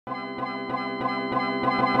Hi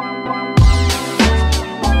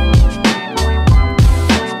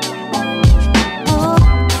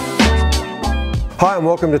and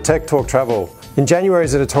welcome to Tech Talk Travel. In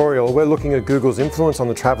January's editorial, we're looking at Google's influence on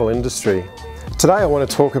the travel industry. Today I want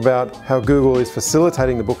to talk about how Google is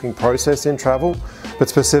facilitating the booking process in travel, but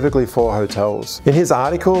specifically for hotels. In his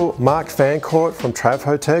article, Mark Fancourt from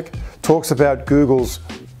TravHotech talks about Google's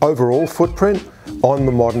overall footprint on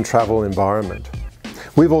the modern travel environment.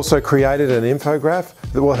 We've also created an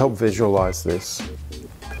infographic that will help visualize this.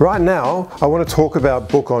 Right now, I want to talk about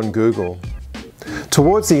Book on Google.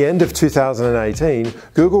 Towards the end of 2018,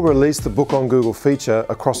 Google released the Book on Google feature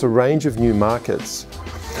across a range of new markets,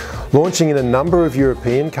 launching in a number of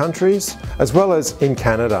European countries, as well as in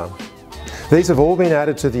Canada. These have all been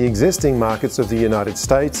added to the existing markets of the United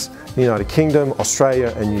States, the United Kingdom,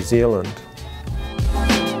 Australia, and New Zealand.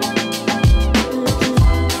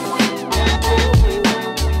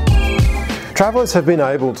 Travelers have been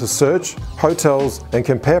able to search hotels and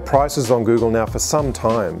compare prices on Google now for some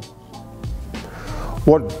time.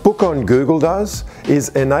 What Book on Google does is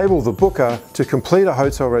enable the booker to complete a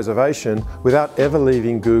hotel reservation without ever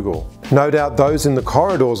leaving Google. No doubt those in the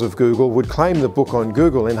corridors of Google would claim that Book on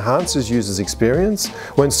Google enhances users' experience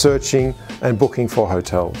when searching and booking for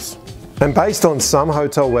hotels. And based on some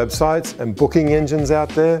hotel websites and booking engines out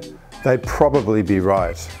there, they'd probably be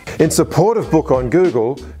right. In support of Book on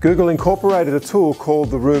Google, Google incorporated a tool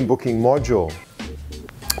called the Room Booking module.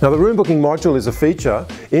 Now, the Room Booking module is a feature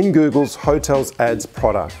in Google's Hotels Ads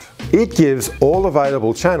product. It gives all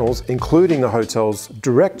available channels, including the hotel's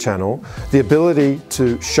direct channel, the ability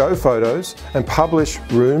to show photos and publish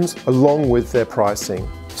rooms along with their pricing.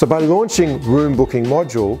 So by launching Room Booking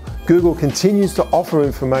module, Google continues to offer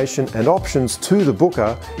information and options to the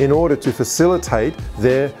booker in order to facilitate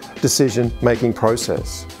their decision-making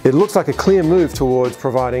process. It looks like a clear move towards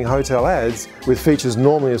providing hotel ads with features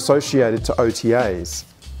normally associated to OTAs.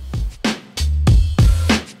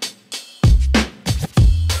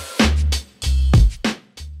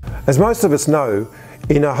 As most of us know,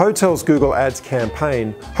 in a hotel's Google Ads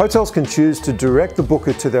campaign, hotels can choose to direct the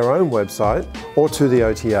booker to their own website or to the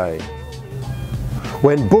OTA.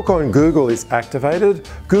 When Book on Google is activated,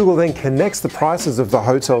 Google then connects the prices of the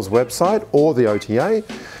hotel's website or the OTA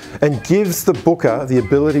and gives the booker the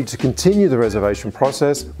ability to continue the reservation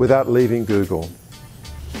process without leaving Google.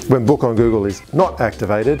 When Book on Google is not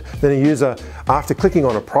activated, then a user, after clicking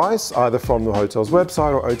on a price, either from the hotel's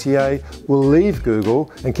website or OTA, will leave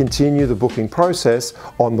Google and continue the booking process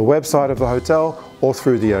on the website of the hotel or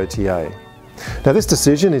through the OTA. Now, this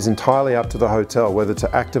decision is entirely up to the hotel whether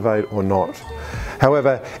to activate or not.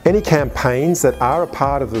 However, any campaigns that are a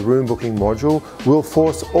part of the Room Booking module will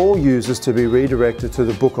force all users to be redirected to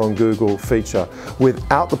the Book on Google feature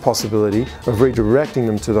without the possibility of redirecting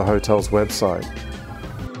them to the hotel's website.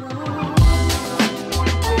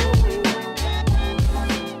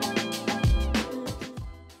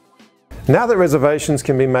 Now that reservations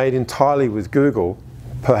can be made entirely with Google,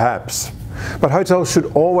 perhaps, but hotels should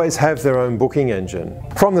always have their own booking engine.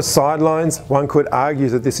 From the sidelines, one could argue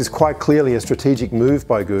that this is quite clearly a strategic move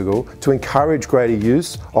by Google to encourage greater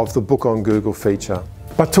use of the Book on Google feature.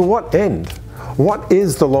 But to what end? What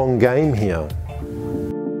is the long game here?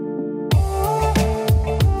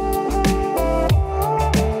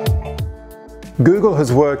 Google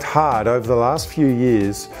has worked hard over the last few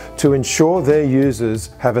years to ensure their users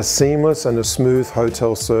have a seamless and a smooth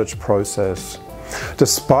hotel search process.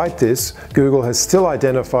 Despite this, Google has still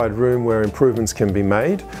identified room where improvements can be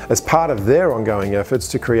made as part of their ongoing efforts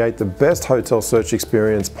to create the best hotel search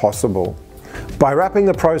experience possible. By wrapping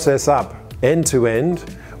the process up end to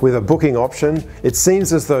end with a booking option, it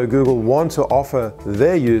seems as though Google want to offer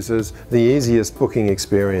their users the easiest booking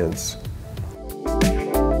experience.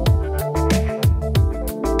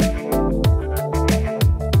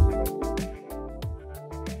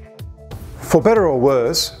 For better or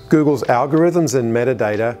worse, Google's algorithms and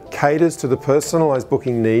metadata caters to the personalized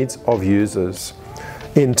booking needs of users.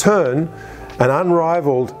 In turn, an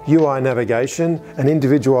unrivaled UI navigation and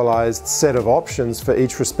individualized set of options for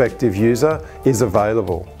each respective user is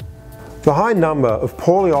available. The high number of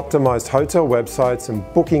poorly optimized hotel websites and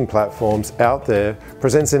booking platforms out there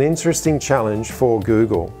presents an interesting challenge for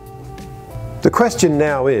Google. The question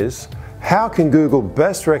now is, how can Google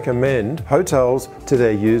best recommend hotels to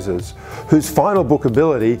their users whose final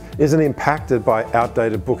bookability isn't impacted by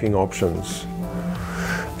outdated booking options?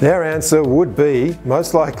 Their answer would be,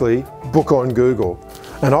 most likely, Book on Google,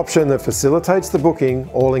 an option that facilitates the booking,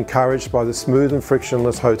 all encouraged by the smooth and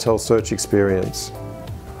frictionless hotel search experience.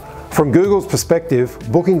 From Google's perspective,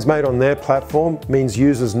 bookings made on their platform means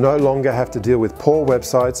users no longer have to deal with poor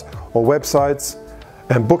websites or websites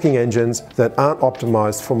and booking engines that aren't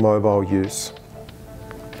optimized for mobile use,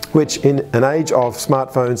 which in an age of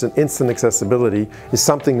smartphones and instant accessibility is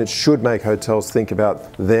something that should make hotels think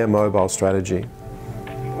about their mobile strategy.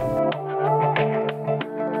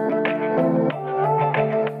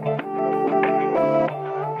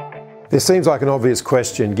 This seems like an obvious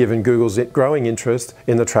question given Google's growing interest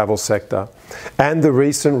in the travel sector and the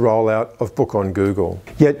recent rollout of Book on Google.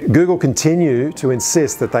 Yet Google continue to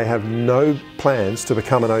insist that they have no plans to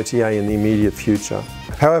become an OTA in the immediate future.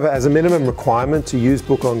 However, as a minimum requirement to use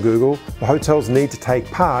Book on Google, the hotels need to take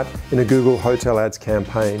part in a Google Hotel Ads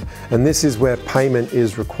campaign, and this is where payment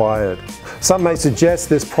is required. Some may suggest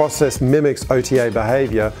this process mimics OTA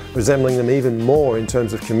behavior, resembling them even more in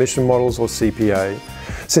terms of commission models or CPA,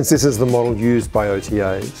 since this is the model used by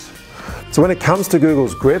OTAs. So when it comes to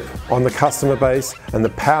Google's grip on the customer base and the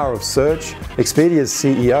power of search, Expedia's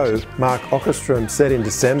CEO, Mark Okerstrom, said in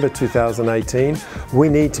December 2018, we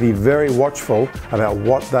need to be very watchful about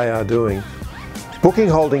what they are doing. Booking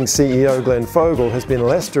Holdings CEO Glenn Fogel has been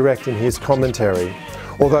less direct in his commentary,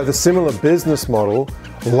 although the similar business model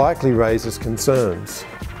likely raises concerns.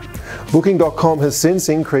 Booking.com has since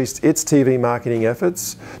increased its TV marketing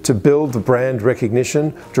efforts to build the brand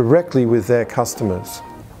recognition directly with their customers.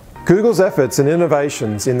 Google's efforts and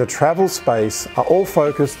innovations in the travel space are all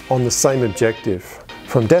focused on the same objective.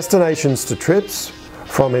 From destinations to trips,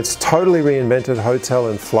 from its totally reinvented hotel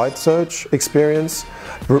and flight search experience,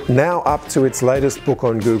 now up to its latest Book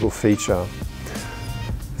on Google feature.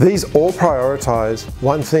 These all prioritize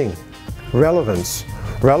one thing: relevance.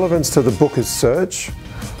 Relevance to the booker's search,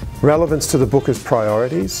 relevance to the booker's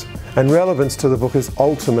priorities, and relevance to the booker's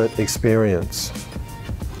ultimate experience.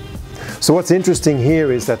 So what's interesting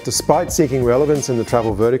here is that despite seeking relevance in the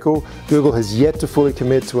travel vertical, Google has yet to fully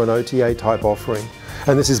commit to an OTA type offering.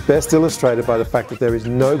 And this is best illustrated by the fact that there is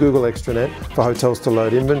no Google extranet for hotels to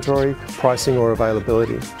load inventory, pricing, or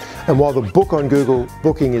availability. And while the Book on Google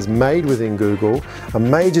booking is made within Google, a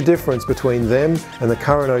major difference between them and the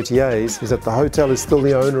current OTAs is that the hotel is still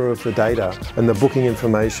the owner of the data and the booking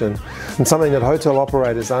information, and something that hotel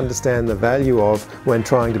operators understand the value of when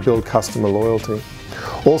trying to build customer loyalty.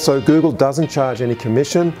 Also, Google doesn't charge any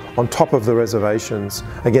commission on top of the reservations.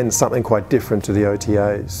 Again, something quite different to the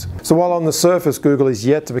OTAs. So while on the surface Google is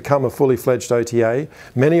yet to become a fully fledged OTA,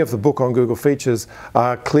 many of the Book on Google features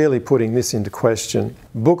are clearly putting this into question.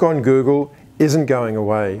 Book on Google isn't going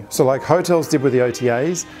away. So like hotels did with the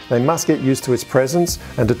OTAs, they must get used to its presence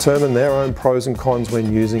and determine their own pros and cons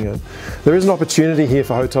when using it. There is an opportunity here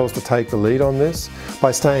for hotels to take the lead on this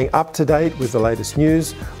by staying up to date with the latest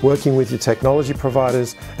news, working with your technology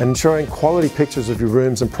providers, and ensuring quality pictures of your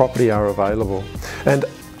rooms and property are available, and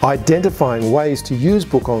identifying ways to use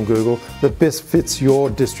Book on Google that best fits your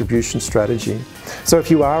distribution strategy. So if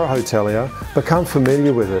you are a hotelier, become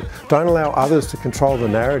familiar with it. Don't allow others to control the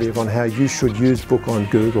narrative on how you should use Book on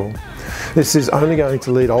Google. This is only going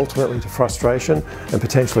to lead ultimately to frustration and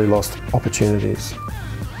potentially lost opportunities.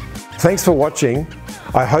 Thanks for watching.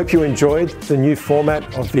 I hope you enjoyed the new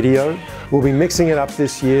format of video. We'll be mixing it up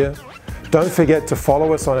this year. Don't forget to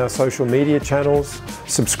follow us on our social media channels,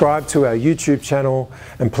 subscribe to our YouTube channel,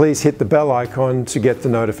 and please hit the bell icon to get the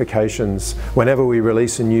notifications whenever we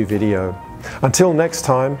release a new video. Until next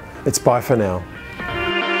time, it's bye for now.